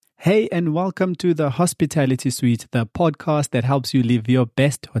Hey, and welcome to the Hospitality Suite, the podcast that helps you live your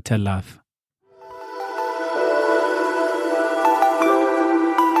best hotel life.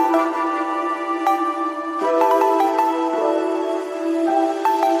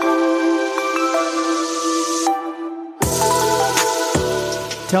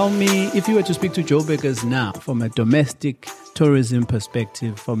 Tell me, if you were to speak to Joburgers now from a domestic tourism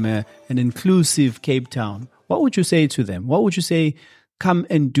perspective, from an inclusive Cape Town, what would you say to them? What would you say come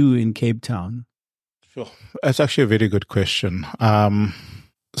and do in Cape Town? Sure. That's actually a very good question.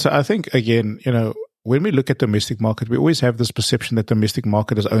 So I think, again, when we look at domestic market, we always have this perception that domestic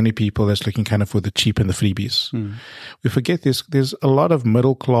market is only people that's looking kind of for the cheap and the freebies. We forget there's a lot of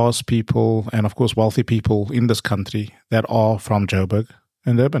middle class people and, of course, wealthy people in this country that are from Joburg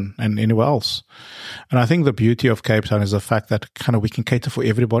and Durban and anywhere else. And I think the beauty of Cape Town is the fact that kind of we can cater for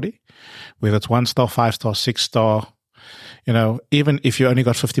everybody, whether it's 1-star, 5-star, 6-star, even if you only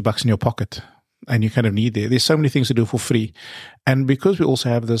got $50 in your pocket and you kind of need there's so many things to do for free. And because we also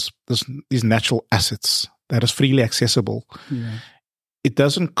have these natural assets that is freely accessible, it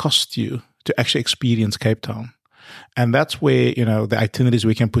doesn't cost you to actually experience Cape Town. And that's where, the itineraries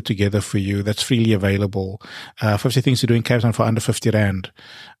we can put together for you that's freely available. 50 things to do in Cape Town for under 50 Rand.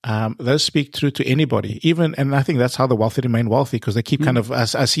 Those speak through to anybody, and I think that's how the wealthy remain wealthy, because they keep kind of,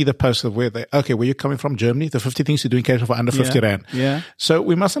 I see the post of where you coming from, Germany? The 50 things to do in Cape Town for under 50 Rand. Yeah. So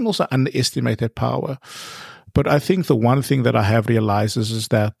we mustn't also underestimate that power. But I think the one thing that I have realized is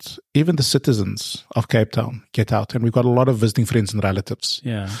that even the citizens of Cape Town get out, and we've got a lot of visiting friends and relatives.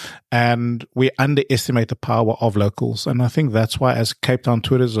 Yeah. And we underestimate the power of locals. And I think that's why, as Cape Town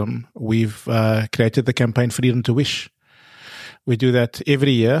Tourism, we've created the campaign Freedom to Wish. We do that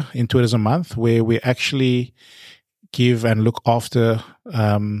every year in Tourism Month, where we actually give and look after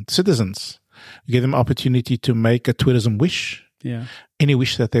citizens. We give them opportunity to make a tourism wish. Yeah. Any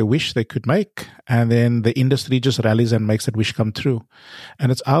wish that they wish they could make. And then the industry just rallies and makes that wish come true.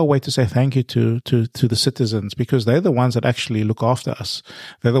 And it's our way to say thank you to the citizens, because they're the ones that actually look after us.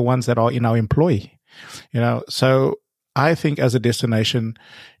 They're the ones that are in our employ. So I think as a destination,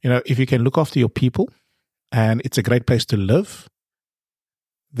 if you can look after your people and it's a great place to live,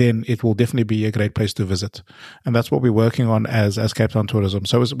 then it will definitely be a great place to visit. And that's what we're working on as Cape Town Tourism.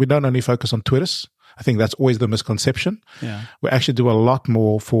 So we don't only focus on tourists. I think that's always the misconception. Yeah. We actually do a lot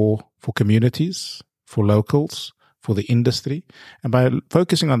more for communities, for locals, for the industry. And by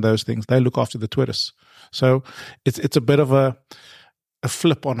focusing on those things, they look after the tourists. So it's a bit of a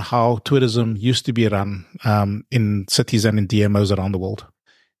flip on how tourism used to be run in cities and in DMOs around the world.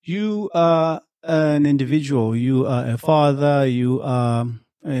 You are an individual. You are a father. You are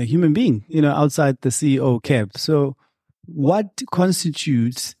a human being, outside the CEO cap. So what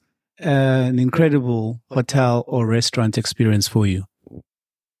constitutes an incredible hotel or restaurant experience for you?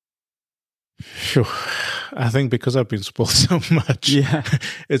 Sure. I think because I've been spoiled so much,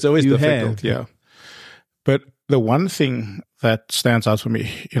 it's always difficult. Yeah. But the one thing that stands out for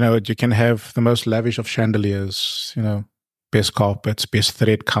me, you can have the most lavish of chandeliers, best carpets, best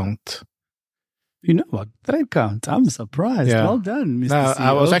thread count. You know what? Thread count. I'm surprised. Yeah. Well done, Mr. CEO.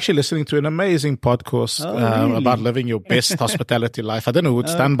 I was actually listening to an amazing podcast really? About living your best hospitality life. I don't know who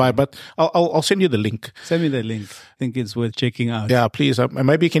it's done by, but I'll send you the link. Send me the link. I think it's worth checking out. Yeah, please.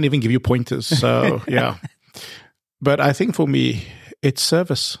 Maybe you can even give you pointers. So, yeah. But I think for me, it's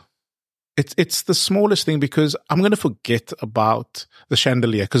service. It's the smallest thing, because I'm going to forget about the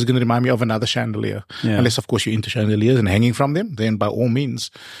chandelier, because it's going to remind me of another chandelier. Yeah. Unless, of course, you're into chandeliers and hanging from them, then by all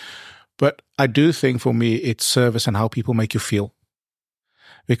means. But I do think for me, it's service and how people make you feel.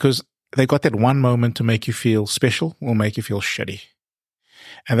 Because they got that one moment to make you feel special or make you feel shitty.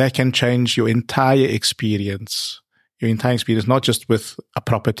 And that can change your entire experience. Not just with a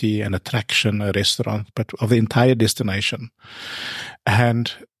property, an attraction, a restaurant, but of the entire destination.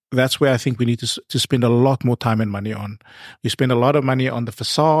 And that's where I think we need to spend a lot more time and money on. We spend a lot of money on the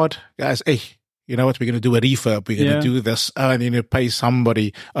facade. Guys, hey, you know what, we're going to do a refurb, we're going to do this, and you pay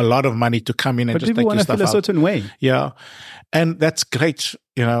somebody a lot of money to come in and just take your stuff out. But people want to feel a certain way. Yeah. And that's great,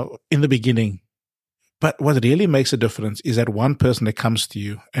 in the beginning. But what really makes a difference is that one person that comes to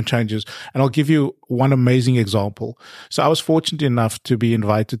you and changes. And I'll give you one amazing example. So I was fortunate enough to be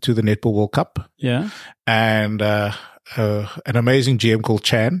invited to the Netball World Cup. Yeah. And an amazing GM called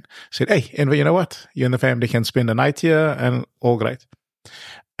Chan said, hey, Enver, you know what? You and the family can spend a night here and all great.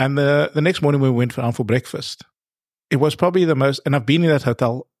 And the next morning we went out for breakfast. It was probably the most, and I've been in that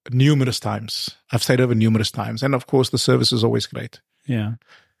hotel numerous times. I've stayed over numerous times. And of course, the service is always great. Yeah.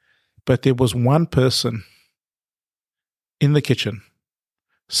 But there was one person in the kitchen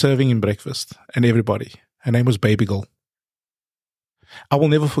serving him breakfast and everybody. Her name was Baby Girl. I will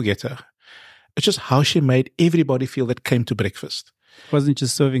never forget her. It's just how she made everybody feel that came to breakfast. It wasn't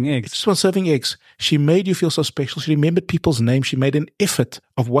just serving It eggs. just was serving eggs. She made you feel so special. She remembered people's names. She made an effort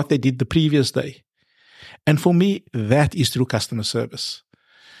of what they did the previous day. And for me, that is true customer service.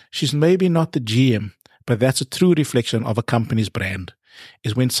 She's maybe not the GM, but that's a true reflection of a company's brand,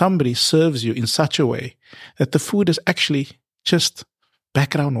 is when somebody serves you in such a way that the food is actually just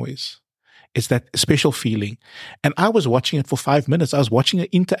background noise. It's that special feeling. And I was watching it for 5 minutes. I was watching her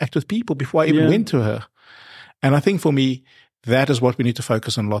interact with people before I even went to her. And I think for me, that is what we need to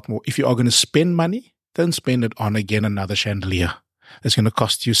focus on a lot more. If you are going to spend money, don't spend it on, again, another chandelier. It's going to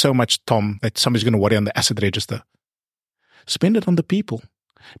cost you so much, Tom, that somebody's going to worry on the asset register. Spend it on the people,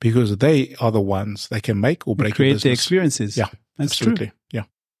 because they are the ones that can make or break your create business. the experiences. Yeah, that's absolutely. true.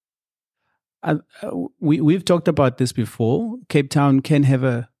 Yeah. We've talked about this before. Cape Town can have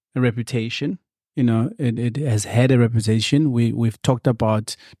a reputation. You know, it has had a reputation. We've talked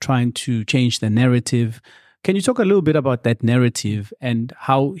about trying to change the narrative. Can you talk a little bit about that narrative and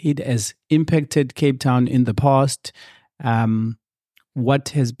how it has impacted Cape Town in the past? What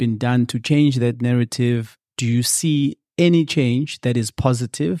has been done to change that narrative? Do you see any change that is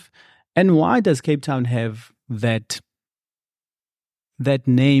positive? And why does Cape Town have that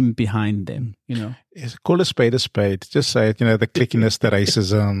name behind them? You know, Call a spade a spade. Just say it. You know, the clickiness, the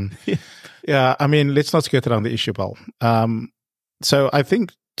racism. Yeah, I mean, let's not skirt around the issue, Paul. So I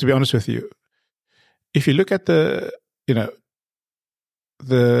think, to be honest with you, if you look at the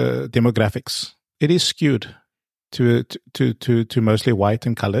demographics, it is skewed to mostly white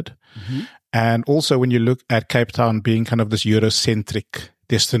and colored. Mm-hmm. And also when you look at Cape Town being kind of this Eurocentric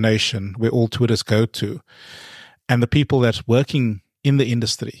destination where all tourists go to, and the people that's working in the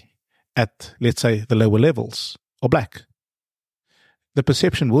industry at, let's say, the lower levels are black, the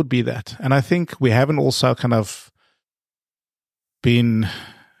perception would be that. And I think we haven't also kind of been,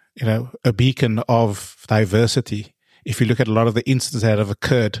 a beacon of diversity. If you look at a lot of the incidents that have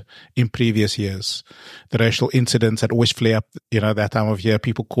occurred in previous years, the racial incidents that always flare up, that time of year,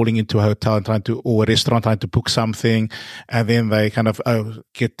 people calling into a hotel and or a restaurant trying to book something, and then they kind of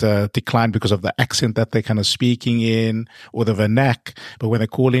get declined because of the accent that they're kind of speaking in, or the vernac. But when they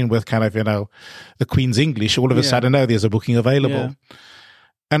call in with kind of, the Queen's English, all of a sudden, there's a booking available.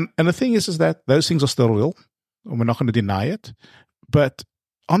 Yeah. And the thing is that those things are still real, and we're not going to deny it. But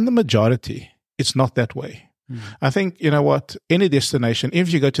on the majority, it's not that way. I think, any destination, even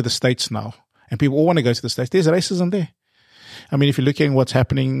if you go to the States now, and people all want to go to the States, there's racism there. I mean, if you're looking at what's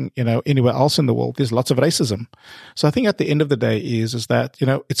happening, anywhere else in the world, there's lots of racism. So I think at the end of the day is that,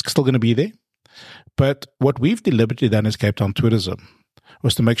 it's still going to be there. But what we've deliberately done as Cape Town Tourism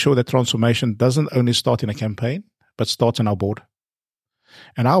was to make sure that transformation doesn't only start in a campaign, but starts in our board.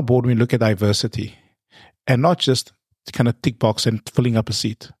 And our board, when we look at diversity, and not just kind of tick box and filling up a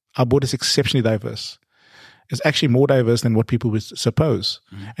seat, our board is exceptionally diverse. It's actually more diverse than what people would suppose.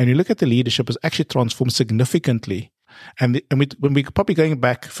 Mm. And you look at the leadership, it's actually transformed significantly. And when we're probably going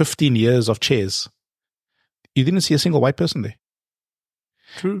back 15 years of chairs, you didn't see a single white person there.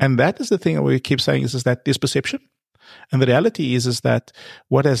 True. And that is the thing we keep saying is that there's perception. And the reality is that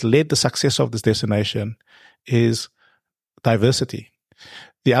what has led the success of this destination is diversity.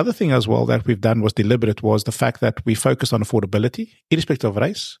 The other thing as well that we've done was deliberate was the fact that we focused on affordability, irrespective of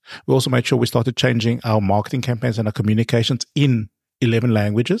race. We also made sure we started changing our marketing campaigns and our communications in 11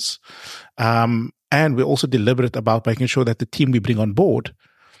 languages. And we're also deliberate about making sure that the team we bring on board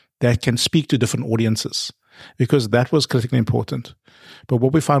that can speak to different audiences, because that was critically important. But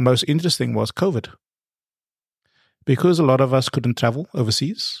what we found most interesting was COVID. Because a lot of us couldn't travel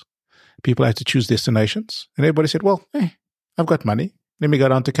overseas, people had to choose destinations. And everybody said, well, I've got money. Let me go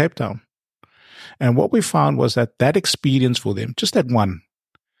down to Cape Town. And what we found was that experience for them, just that one,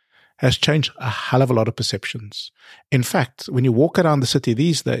 has changed a hell of a lot of perceptions. In fact, when you walk around the city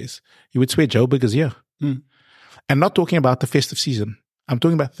these days, you would swear Joburg is here. Mm. And not talking about the festive season. I'm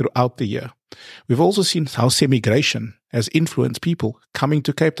talking about throughout the year. We've also seen how migration has influenced people coming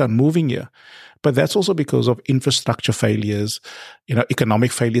to Cape Town, moving here. But that's also because of infrastructure failures,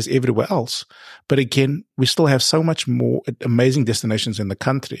 economic failures everywhere else. But again, we still have so much more amazing destinations in the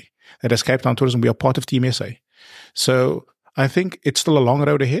country that as Cape Town Tourism, we are part of Team SA. So I think it's still a long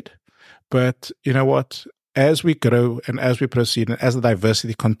road ahead. But you know what? As we grow and as we proceed and as the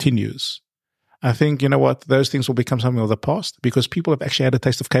diversity continues, I think, those things will become something of the past because people have actually had a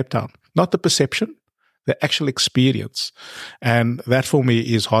taste of Cape Town. Not the perception, the actual experience. And that for me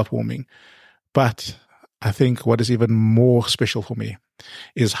is heartwarming. But I think what is even more special for me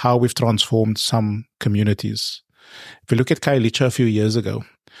is how we've transformed some communities. If you look at Khayelitsha a few years ago,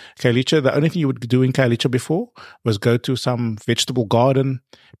 Khayelitsha, the only thing you would do in Khayelitsha before was go to some vegetable garden,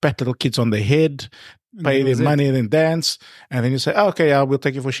 pat little kids on the head, pay their money, and then dance. And then you say, oh, okay, yeah, we'll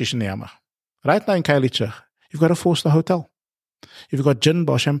take you for Shishinyama. Right now in Khayelitsha, you've got a four-star hotel. You've got gin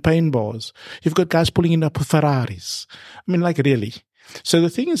bars, champagne bars. You've got guys pulling in up with Ferraris. I mean, like, really. So the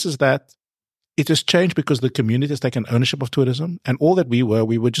thing is that it has changed because the community has taken ownership of tourism, and all that we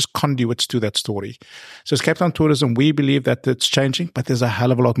were just conduits to that story. So as Cape Town Tourism, we believe that it's changing, but there's a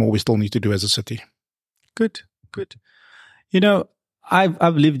hell of a lot more we still need to do as a city. Good. You know,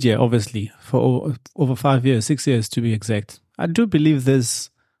 I've lived here, obviously, for over 5 years, 6 years to be exact. I do believe there's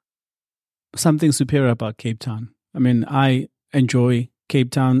something superior about Cape Town. I mean, I enjoy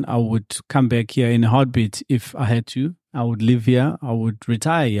Cape Town. I would come back here in a heartbeat if I had to. I would live here. I would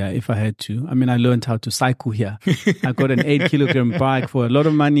retire here if I had to. I mean, I learned how to cycle here. I got an 8-kilogram bike for a lot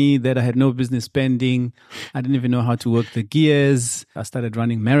of money that I had no business spending. I didn't even know how to work the gears. I started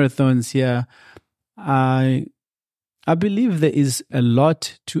running marathons here. I believe there is a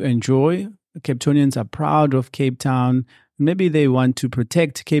lot to enjoy. Cape Townians are proud of Cape Town. Maybe they want to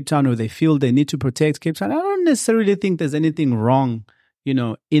protect Cape Town, or they feel they need to protect Cape Town. I don't necessarily think there's anything wrong,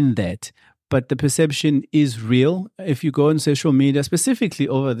 in that. But the perception is real. If you go on social media, specifically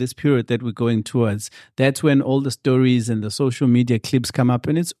over this period that we're going towards, that's when all the stories and the social media clips come up.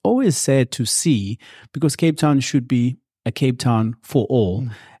 And it's always sad to see, because Cape Town should be a Cape Town for all.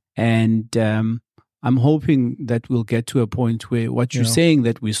 And I'm hoping that we'll get to a point where what you're saying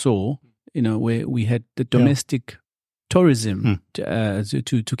that we saw, where we had the domestic tourism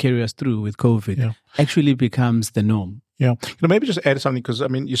to carry us through with COVID actually becomes the norm. Yeah. Maybe just add something, because, I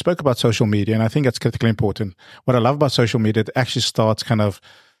mean, you spoke about social media, and I think that's critically important. What I love about social media, it actually starts kind of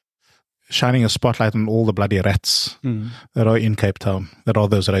shining a spotlight on all the bloody rats that are in Cape Town, that are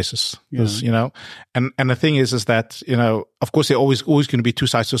those racists. And the thing is that, of course, there are always going to be two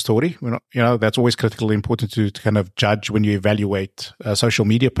sides to the story. That's always critically important to kind of judge when you evaluate social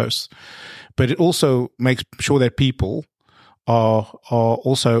media posts. But it also makes sure that people are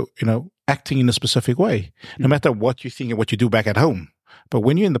also, acting in a specific way, no matter what you think and what you do back at home. But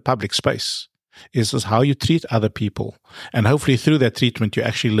when you're in the public space, is how you treat other people. And hopefully through that treatment, you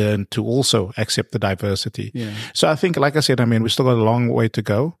actually learn to also accept the diversity. Yeah. So I think, like I said, we still got a long way to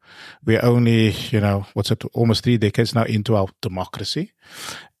go. We're only, almost 3 decades now into our democracy.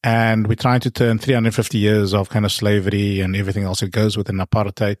 And we're trying to turn 350 years of kind of slavery and everything else that goes within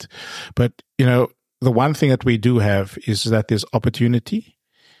apartheid. But, the one thing that we do have is that there's opportunity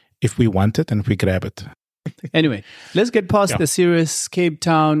if we want it and if we grab it. Anyway, let's get past the serious Cape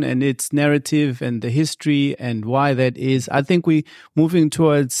Town and its narrative and the history and why that is. I think we're moving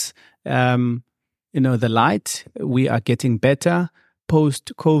towards, the light. We are getting better.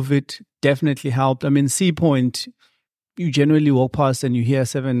 Post-COVID definitely helped. Sea Point, you generally walk past and you hear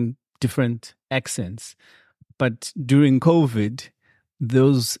 7 different accents. But during COVID,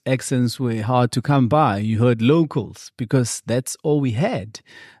 those accents were hard to come by. You heard locals because that's all we had.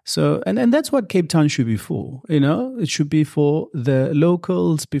 So, and that's what Cape Town should be for. It should be for the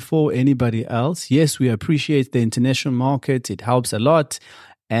locals before anybody else. Yes, we appreciate the international market. It helps a lot.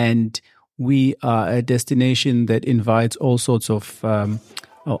 And we are a destination that invites all sorts of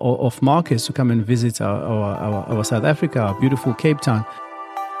markets to come and visit our South Africa, our beautiful Cape Town.